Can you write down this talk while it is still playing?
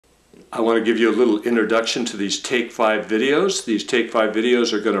I want to give you a little introduction to these Take 5 videos. These Take 5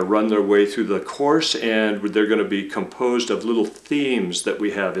 videos are going to run their way through the course, and they're going to be composed of little themes that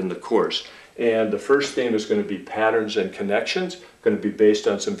we have in the course. And the first theme is going to be patterns and connections, going to be based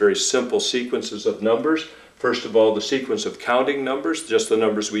on some very simple sequences of numbers. First of all, the sequence of counting numbers, just the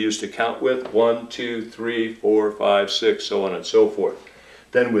numbers we used to count with, 1, 2, 3, 4, 5, 6, so on and so forth.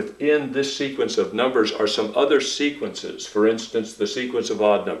 Then within this sequence of numbers are some other sequences. For instance, the sequence of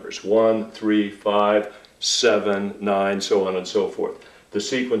odd numbers, 1, 3, 5, 7, 9, so on and so forth. The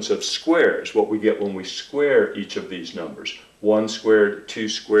sequence of squares, what we get when we square each of these numbers. 1 squared, 2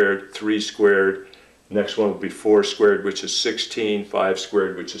 squared, 3 squared. Next one will be 4 squared, which is 16, 5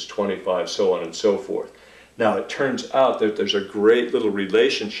 squared, which is 25, so on and so forth. Now it turns out that there's a great little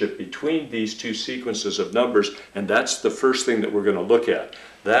relationship between these two sequences of numbers, and that's the first thing that we're going to look at.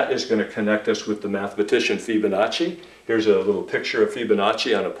 That is going to connect us with the mathematician Fibonacci. Here's a little picture of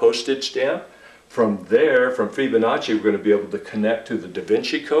Fibonacci on a postage stamp. From there, from Fibonacci, we're going to be able to connect to the Da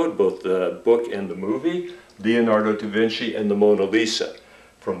Vinci Code, both the book and the movie, Leonardo da Vinci and the Mona Lisa.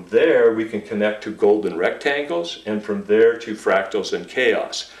 From there, we can connect to golden rectangles, and from there to fractals and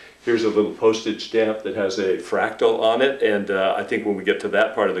chaos. Here's a little postage stamp that has a fractal on it, and I think when we get to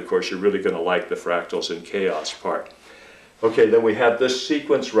that part of the course, you're really going to like the fractals and chaos part. Okay, then we have this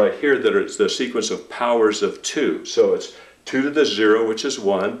sequence right here that is the sequence of powers of 2. So it's 2 to the 0, which is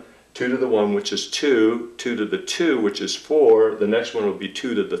 1, 2 to the 1, which is 2, 2 to the 2, which is 4, the next one will be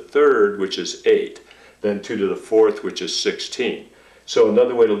 2 to the 3rd, which is 8, then 2 to the 4th, which is 16. So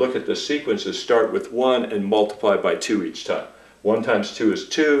another way to look at this sequence is start with 1 and multiply by 2 each time. 1 times 2 is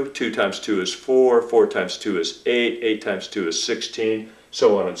 2, 2 times 2 is 4, 4 times 2 is 8, 8 times 2 is 16,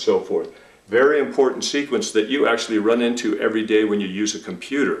 so on and so forth. Very important sequence that you actually run into every day when you use a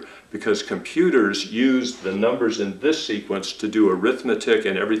computer, because computers use the numbers in this sequence to do arithmetic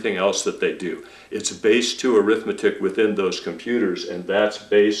and everything else that they do. It's base 2 arithmetic within those computers, and that's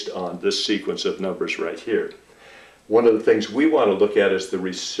based on this sequence of numbers right here. One of the things we want to look at is the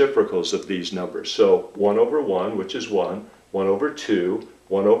reciprocals of these numbers. So 1 over 1, which is 1, 1 over 2,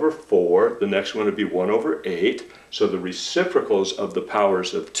 1 over 4, the next one would be 1 over 8. So the reciprocals of the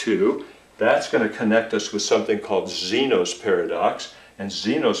powers of 2, that's going to connect us with something called Zeno's paradox. And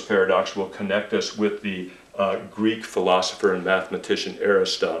Zeno's paradox will connect us with the Greek philosopher and mathematician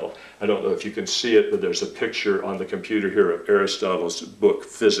Aristotle. I don't know if you can see it, but there's a picture on the computer here of Aristotle's book,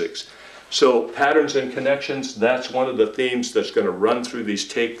 Physics. So patterns and connections, that's one of the themes that's going to run through these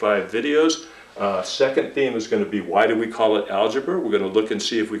Take 5 videos. Second theme is going to be, why do we call it algebra? We're going to look and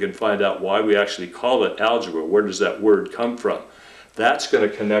see if we can find out why we actually call it algebra. Where does that word come from? That's going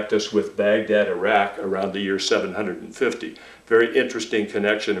to connect us with Baghdad, Iraq around the year 750. Very interesting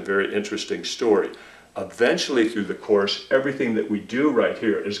connection, a very interesting story. Eventually through the course, everything that we do right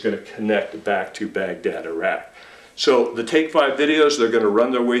here is going to connect back to Baghdad, Iraq. So the Take 5 videos, they're going to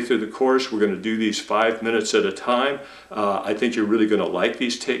run their way through the course. We're going to do these 5 minutes at a time. I think you're really going to like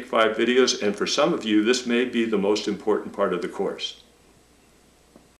these Take 5 videos, and for some of you, this may be the most important part of the course.